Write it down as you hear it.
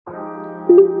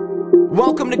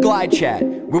Welcome to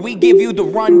GlideChat, where we give you the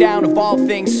rundown of all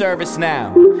things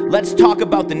ServiceNow. Let's talk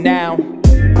about the now,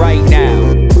 right now.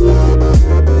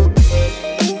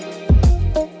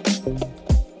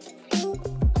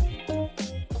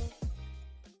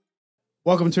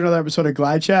 Welcome to another episode of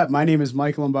GlideChat. My name is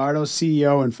Michael Lombardo,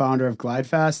 CEO and founder of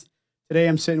GlideFast. Today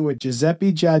I'm sitting with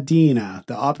Giuseppe Giardina,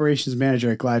 the operations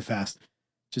manager at GlideFast.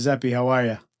 Giuseppe, how are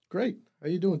you? Great. How are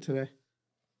you doing today?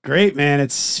 Great, man.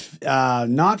 It's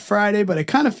not Friday, but it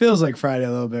kind of feels like Friday a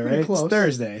little bit, Pretty right? close.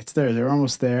 It's Thursday. We're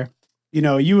almost there. You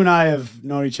know, you and I have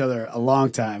known each other a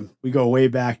long time. We go way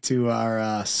back to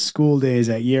our school days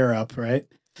at Year Up, right?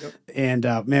 Yep.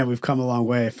 And man, we've come a long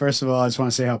way. First of all, I just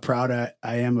want to say how proud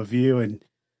I am of you,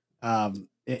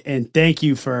 and thank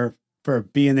you for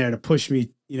being there to push me.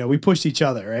 You know, we pushed each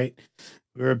other, right?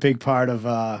 We were a big part of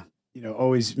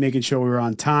always making sure we were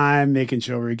on time, making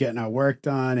sure we were getting our work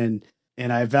done,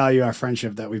 and I value our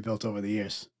friendship that we built over the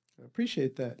years. I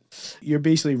appreciate that. You're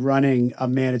basically running a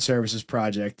managed services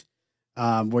project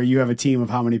where you have a team of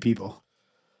how many people?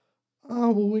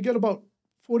 Well, we got about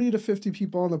 40 to 50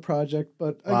 people on the project,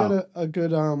 but Wow. I got a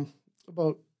good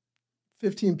about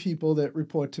 15 people that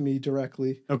report to me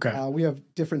directly. Okay. We have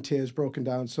different tiers broken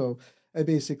down, so I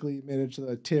basically manage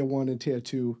the tier 1 and tier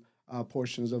 2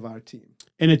 portions of our team.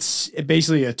 And it's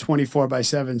basically a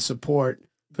 24/7 support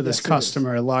for this Yes, it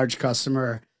customer, a large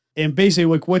customer. And basically,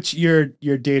 like, what's your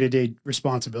day-to-day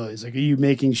responsibilities? Like, are you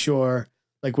making sure,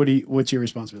 like, what's your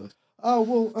responsibilities?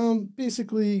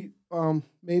 Basically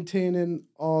maintaining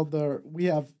we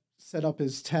have set up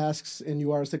as tasks and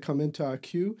URs that come into our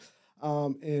queue.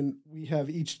 And we have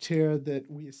each tier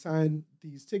that we assign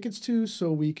these tickets to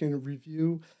so we can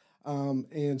review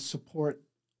and support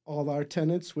all our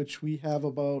tenants, which we have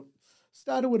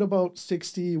started with about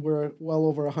 60. We're well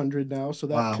over 100 now, so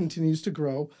that Wow. continues to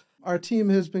grow. Our team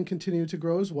has been continuing to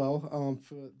grow as well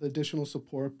for the additional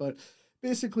support, but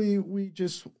basically we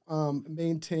just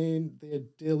maintain the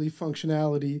daily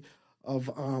functionality of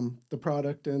the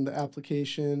product and the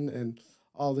application and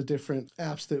all the different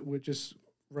apps that we're just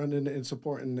running and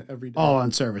supporting every day. All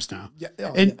on ServiceNow. Yeah.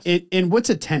 And what's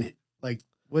a tenant? Like,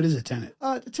 what is a tenant?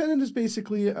 A tenant is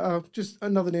basically just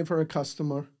another name for a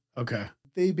customer. Okay.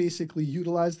 They basically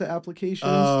utilize the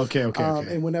applications. Oh, okay.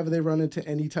 And whenever they run into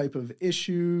any type of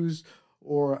issues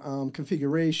or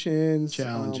configurations,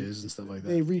 Challenges and stuff like that.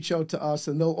 they reach out to us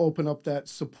and they'll open up that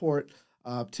support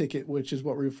ticket, which is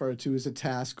what we refer to as a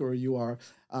task or a UR.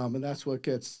 And that's what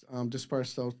gets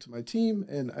dispersed out to my team.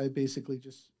 And I basically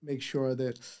just make sure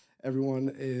that everyone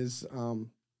is on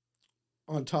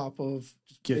top of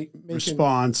just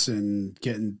response and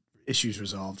getting issues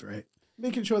resolved, right?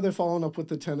 making sure they're following up with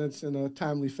the tenants in a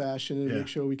timely fashion and Yeah. make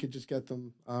sure we could just get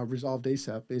them resolved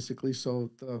ASAP, basically. So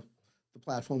the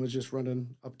platform is just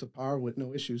running up to par with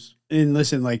no issues. And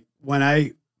listen, like, when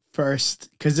I first,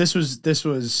 because this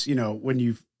was, you know,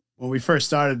 when we first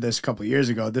started this a couple of years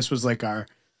ago, this was like our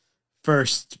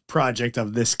first project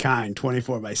of this kind,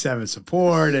 24/7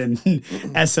 support and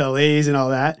SLAs and all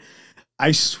that.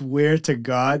 I swear to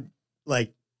God,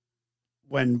 like,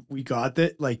 when we got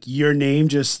that, like, your name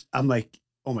just, I'm like,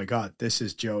 oh my God, this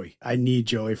is Joey. I need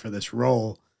Joey for this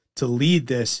role to lead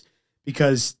this,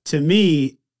 because to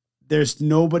me, there's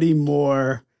nobody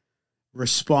more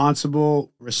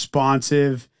responsible,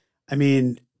 responsive. I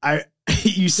mean,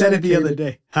 you said it the other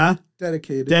day, huh?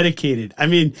 Dedicated. I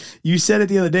mean, you said it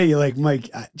the other day. You're like, Mike,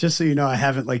 just so you know, I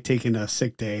haven't like taken a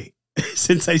sick day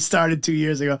since I started 2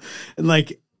 years ago, and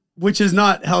like, which is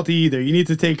not healthy either. You need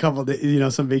to take a couple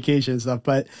of, some vacation and stuff,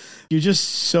 but you're just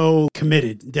so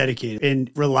committed, dedicated, and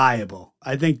reliable.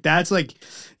 I think that's like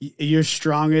your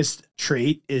strongest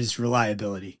trait is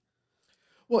reliability.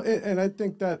 Well, and I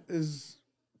think that is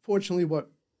fortunately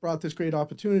what brought this great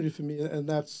opportunity for me, and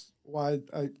that's why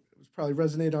I probably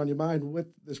resonate on your mind with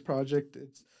this project.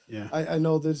 I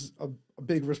know there's a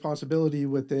big responsibility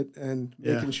with it and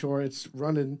making sure it's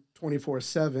running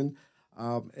 24/7.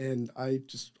 And I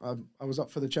was up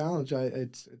for the challenge.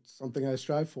 It's something I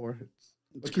strive for. It's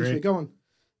what keeps me going.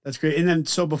 That's great. And then,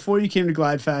 so before you came to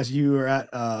GlideFast, you were at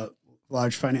a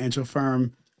large financial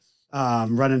firm,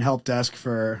 running help desk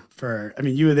for, I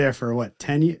mean, you were there for what,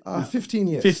 10 years? 15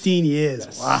 years. 15 years.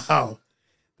 Yes. Wow.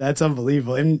 That's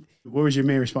unbelievable. And what was your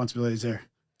main responsibilities there?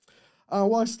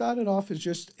 Well, I started off as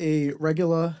just a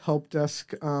regular help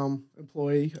desk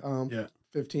employee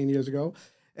 15 years ago.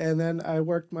 And then I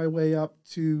worked my way up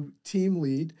to team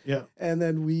lead. Yeah. And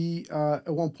then we,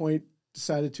 at one point,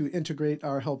 decided to integrate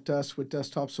our help desk with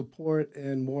desktop support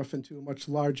and morph into a much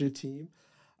larger team.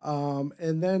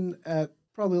 And then at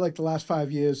probably like the last 5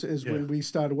 years is when we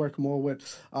started working more with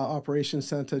Operations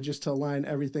Center just to align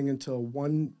everything into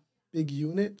one big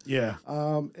unit. Yeah.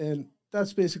 And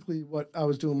that's basically what I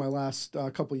was doing my last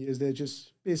couple of years there,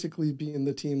 just basically being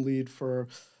the team lead for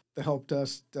the help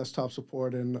desk, desktop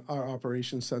support, and our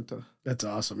operations center. That's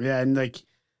awesome. Yeah, and like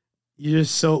you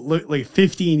just so look like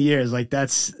 15 years, like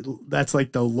that's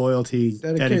like the loyalty,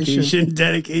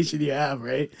 dedication you have,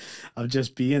 right? Of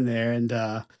just being there. And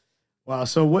wow.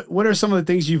 So what are some of the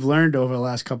things you've learned over the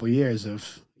last couple of years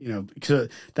of, because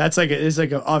that's like it's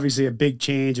like obviously a big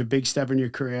change, a big step in your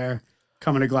career,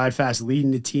 coming to GlideFast,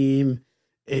 leading the team,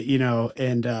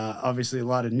 and obviously a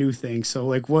lot of new things. So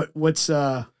like what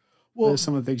are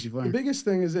some of the things you've learned? The biggest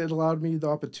thing is it allowed me the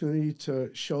opportunity to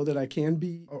show that I can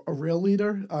be a real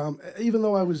leader. Even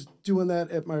though I was doing that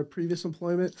at my previous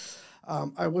employment,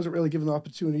 I wasn't really given the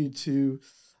opportunity to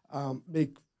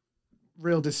make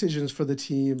real decisions for the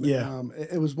team. Yeah.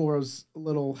 It was more, I was a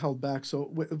little held back. So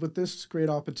with this great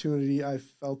opportunity, I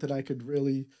felt that I could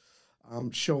really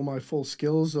show my full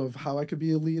skills of how I could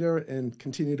be a leader and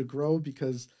continue to grow,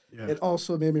 because it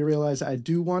also made me realize I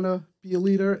do want to be a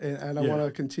leader, and I want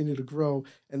to continue to grow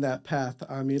in that path.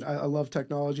 I mean, I love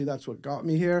technology. That's what got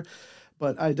me here.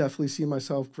 But I definitely see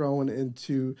myself growing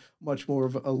into much more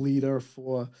of a leader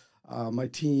for my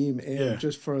team and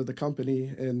just for the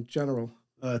company in general.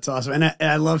 That's awesome. And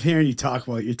I love hearing you talk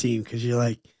about your team, because you're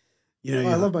like,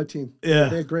 I love my team. Yeah.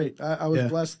 They're great. I was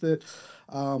blessed that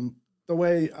the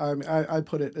way I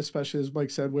put it, especially as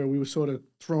Mike said, where we were sort of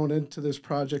thrown into this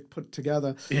project, put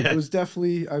together, it was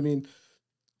definitely,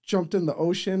 jumped in the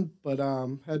ocean, but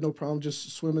had no problem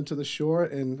just swimming to the shore.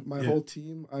 And my whole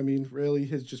team, really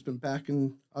has just been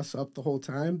backing us up the whole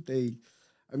time.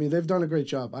 They've done a great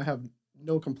job. I have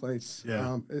no complaints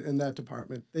in that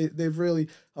department. They've really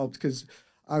helped, because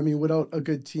without a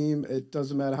good team, it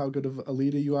doesn't matter how good of a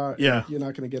leader you are. Yeah. You're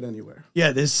not going to get anywhere.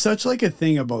 Yeah. There's such like a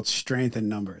thing about strength in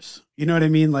numbers. You know what I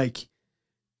mean? Like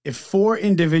if 4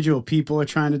 individual people are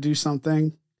trying to do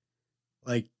something,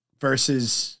 like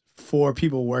versus 4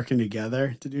 people working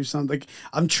together to do something, like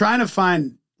I'm trying to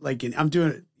find, like, I'm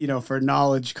doing it, for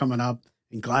knowledge coming up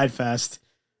in GlideFast,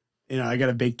 I got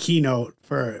a big keynote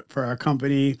for our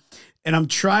company, and I'm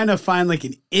trying to find like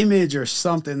an image or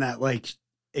something that like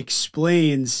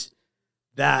explains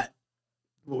that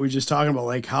what we were just talking about,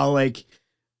 like how like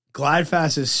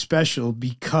GlideFast is special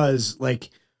because like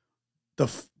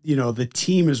the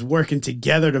team is working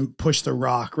together to push the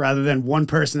rock rather than one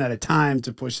person at a time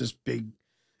to push this big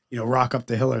rock up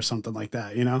the hill or something like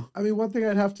that. One thing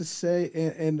I'd have to say,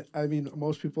 and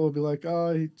most people will be like,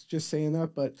 oh, he's just saying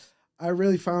that, but I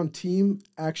really found team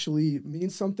actually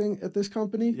means something at this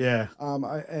company. Yeah.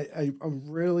 I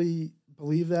really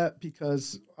believe that,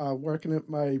 because working at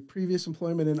my previous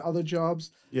employment and other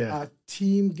jobs,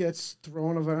 team gets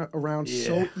thrown around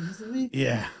so easily.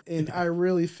 Yeah. And I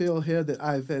really feel here that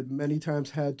I've many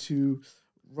times had to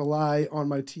rely on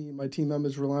my team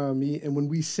members rely on me, and when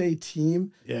we say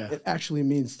team, it actually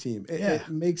means team. It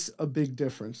makes a big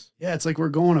difference. It's like we're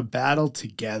going to battle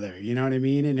together, you know what I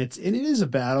mean? And it is a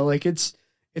battle. Like it's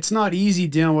not easy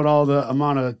dealing with all the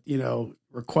amount of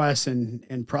requests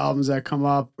and problems that come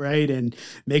up, right? And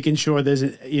making sure there's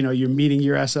you're meeting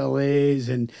your SLAs,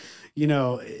 and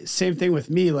same thing with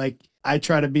me. Like I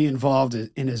try to be involved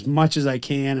in as much as I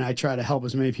can, and I try to help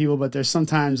as many people, but there's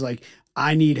sometimes like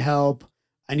I need help.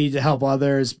 I need to help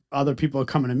others. Other people are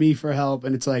coming to me for help.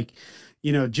 And it's like,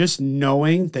 just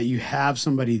knowing that you have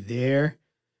somebody there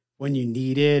when you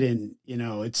need it. And,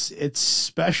 it's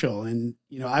special. And,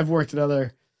 I've worked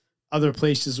at other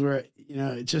places where,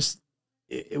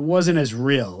 it wasn't as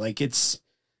real. Like it's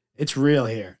real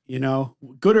here,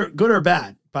 good or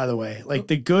bad, by the way. Like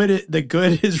the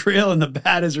good is real and the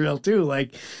bad is real too.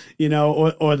 Like,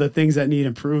 or the things that need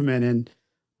improvement. And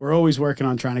we're always working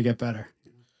on trying to get better.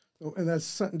 And that's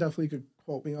something definitely you could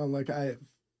quote me on. Like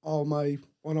all my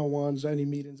one-on-ones, any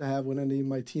meetings I have with any of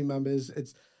my team members,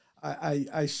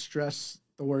 I stress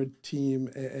the word team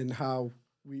and how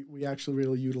we actually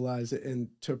really utilize it, and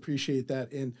to appreciate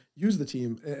that and use the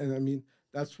team. And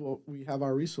that's what we have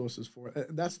our resources for.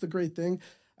 That's the great thing.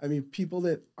 People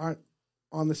that aren't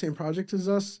on the same project as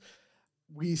us,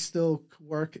 we still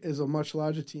work as a much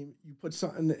larger team. You put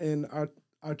something in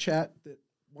our chat that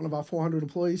one of our 400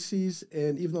 employees sees,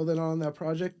 and even though they're not on that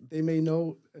project, they may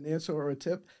know an answer or a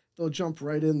tip. They'll jump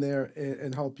right in there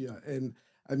and help you. And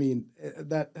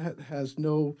that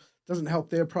doesn't help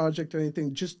their project or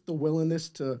anything. Just the willingness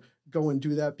to go and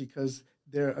do that because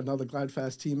they're another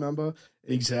GlideFast team member.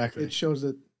 Exactly. It shows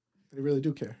that they really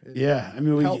do care.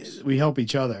 We help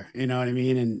each other. You know what I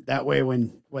mean? And that way,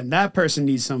 when that person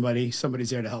needs somebody's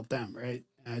there to help them, right?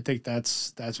 And I think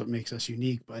that's what makes us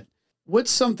unique. But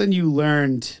what's something you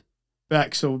learned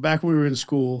back when we were in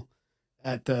school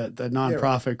at the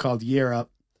nonprofit called Year Up,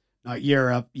 not Year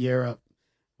Up,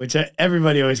 which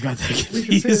everybody always got that confused.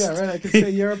 We can say that, right? I can say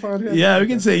Year Up on here. Yeah, we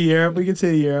can say Year Up. We can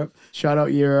say Year Up. Shout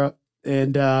out Year Up.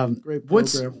 And great program.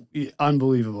 What's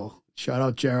unbelievable. Shout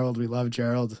out Gerald. We love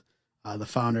Gerald, the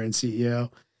founder and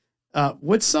CEO.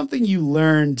 What's something you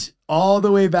learned all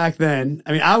the way back then?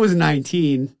 I mean, I was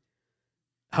 19.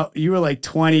 You were like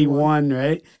 21,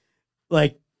 right?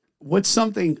 Like, what's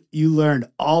something you learned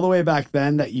all the way back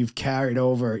then that you've carried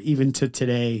over even to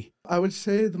today? I would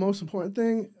say the most important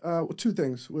thing, two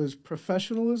things, was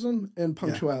professionalism and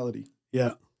punctuality.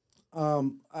 Yeah.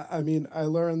 I mean, I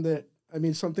learned that,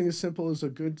 something as simple as a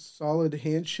good, solid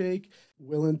handshake,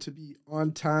 willing to be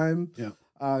on time,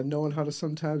 knowing how to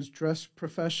sometimes dress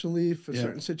professionally for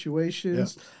certain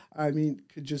situations.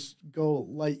 Could just go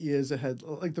light years ahead.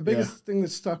 Like the biggest thing that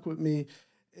stuck with me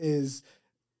is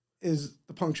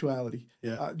the punctuality.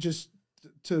 Just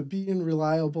to being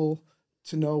reliable,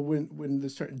 to know when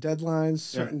there's certain deadlines,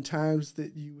 certain times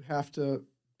that you have to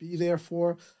be there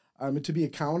for, and to be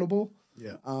accountable.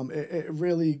 It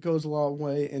really goes a long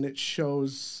way, and it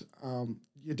shows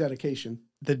your dedication.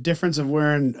 The difference of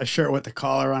wearing a shirt with the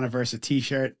collar on it versus a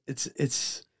t-shirt, it's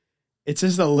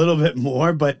just a little bit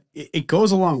more, but it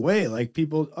goes a long way. Like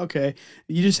people, okay,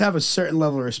 you just have a certain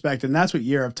level of respect, and that's what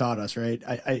Europe taught us, right?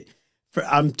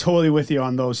 I'm totally with you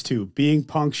on those two. Being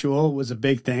punctual was a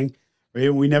big thing,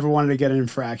 right? We never wanted to get an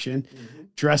infraction.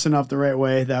 Dressing up the right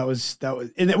way, that was,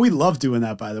 and we loved doing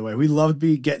that, by the way. We loved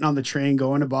getting on the train,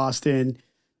 going to Boston,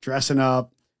 dressing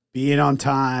up, being on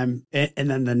time, and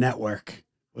then the network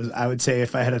was, I would say,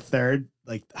 if I had a third,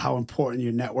 like how important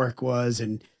your network was,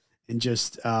 and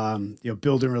just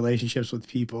building relationships with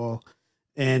people.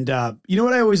 And you know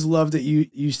what I always loved that you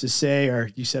used to say, or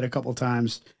you said a couple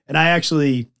times, and I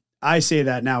say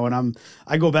that now when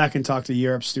I go back and talk to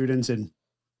Europe students and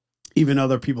even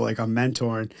other people like I'm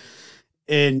mentoring.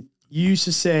 And you used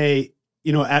to say,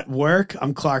 at work,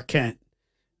 I'm Clark Kent,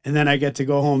 and then I get to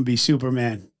go home and be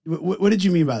Superman. What did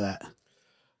you mean by that?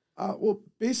 Well,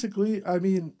 basically,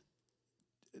 to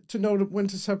know when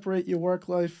to separate your work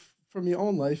life from your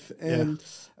own life. And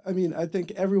I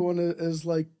think everyone is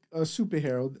like a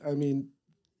superhero.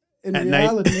 In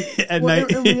reality,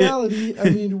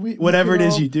 whatever it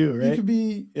is you do, right? You could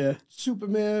be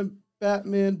Superman,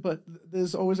 Batman, but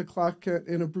there's always a Clark Kent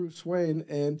and a Bruce Wayne,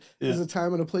 and there's a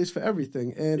time and a place for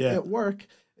everything. And at work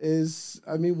is,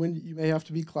 when you may have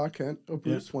to be Clark Kent or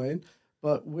Bruce Wayne,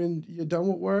 but when you're done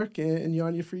with work and you're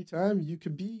on your free time, you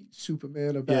could be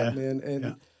Superman or Batman.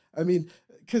 And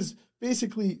because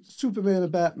basically Superman or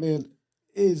Batman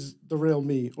is the real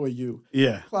me or you.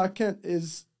 Yeah. Clark Kent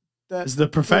is the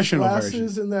professional glasses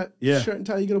version. And that shirt and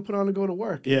tie you're going to put on to go to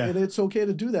work. Yeah. And it's okay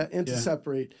to do that and to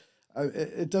separate.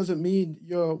 It doesn't mean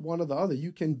you're one or the other.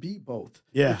 You can be both.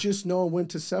 Yeah. But just know when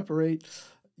to separate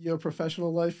your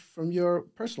professional life from your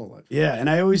personal life. Yeah. And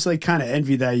I always kind of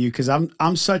envy that you, because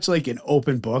I'm such like an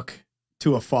open book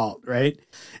to a fault, right?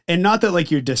 And not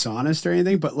that you're dishonest or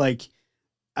anything, but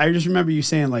I just remember you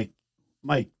saying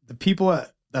Mike, the people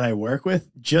that I work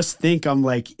with just think I'm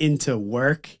into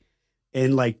work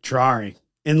and drawing,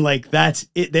 and that's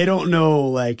it. They don't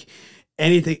know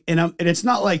anything. And it's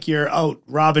not like you're out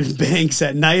robbing banks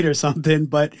at night or something,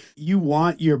 but you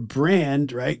want your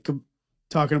brand, right?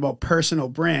 Talking about personal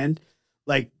brand,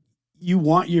 you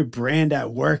want your brand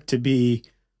at work to be,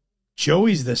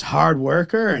 Joey's this hard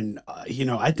worker. And,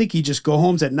 I think he just goes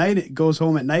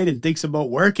home at night and thinks about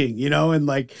working,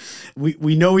 and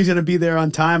we know he's going to be there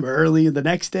on time early the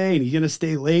next day, and he's going to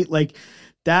stay late.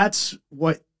 That's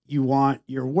what you want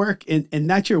your work, and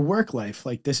that's your work life.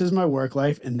 This is my work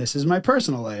life and this is my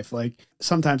personal life.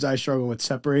 Sometimes I struggle with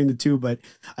separating the two, but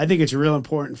I think it's real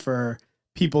important for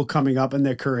people coming up in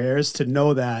their careers to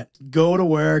know that go to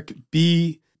work,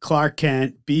 be Clark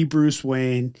Kent, be Bruce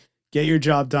Wayne, get your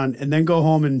job done, and then go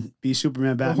home and be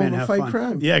Superman, Batman, have fun.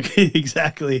 Crime. Yeah,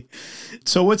 exactly.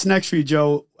 So what's next for you,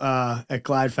 Joe, at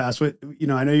GlideFast?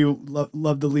 I know you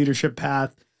love the leadership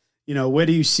path. Where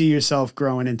do you see yourself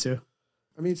growing into?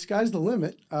 Sky's the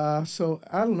limit. So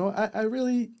I don't know. I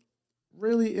really,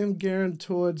 really am gearing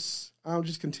towards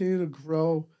just continue to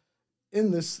grow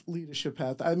in this leadership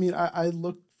path. I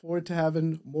look forward to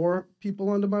having more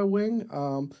people under my wing,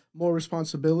 more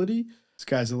responsibility.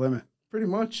 Sky's the limit. Pretty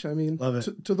much. Love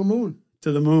it. To the moon.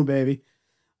 To the moon, baby.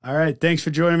 All right. Thanks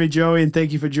for joining me, Joey, and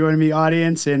thank you for joining me,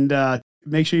 audience. And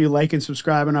make sure you like and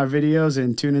subscribe on our videos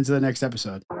and tune into the next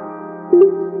episode.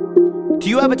 Do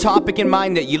you have a topic in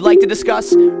mind that you'd like to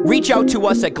discuss? Reach out to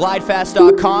us at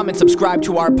glidefast.com and subscribe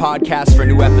to our podcast for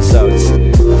new episodes.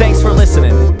 Thanks for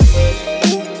listening.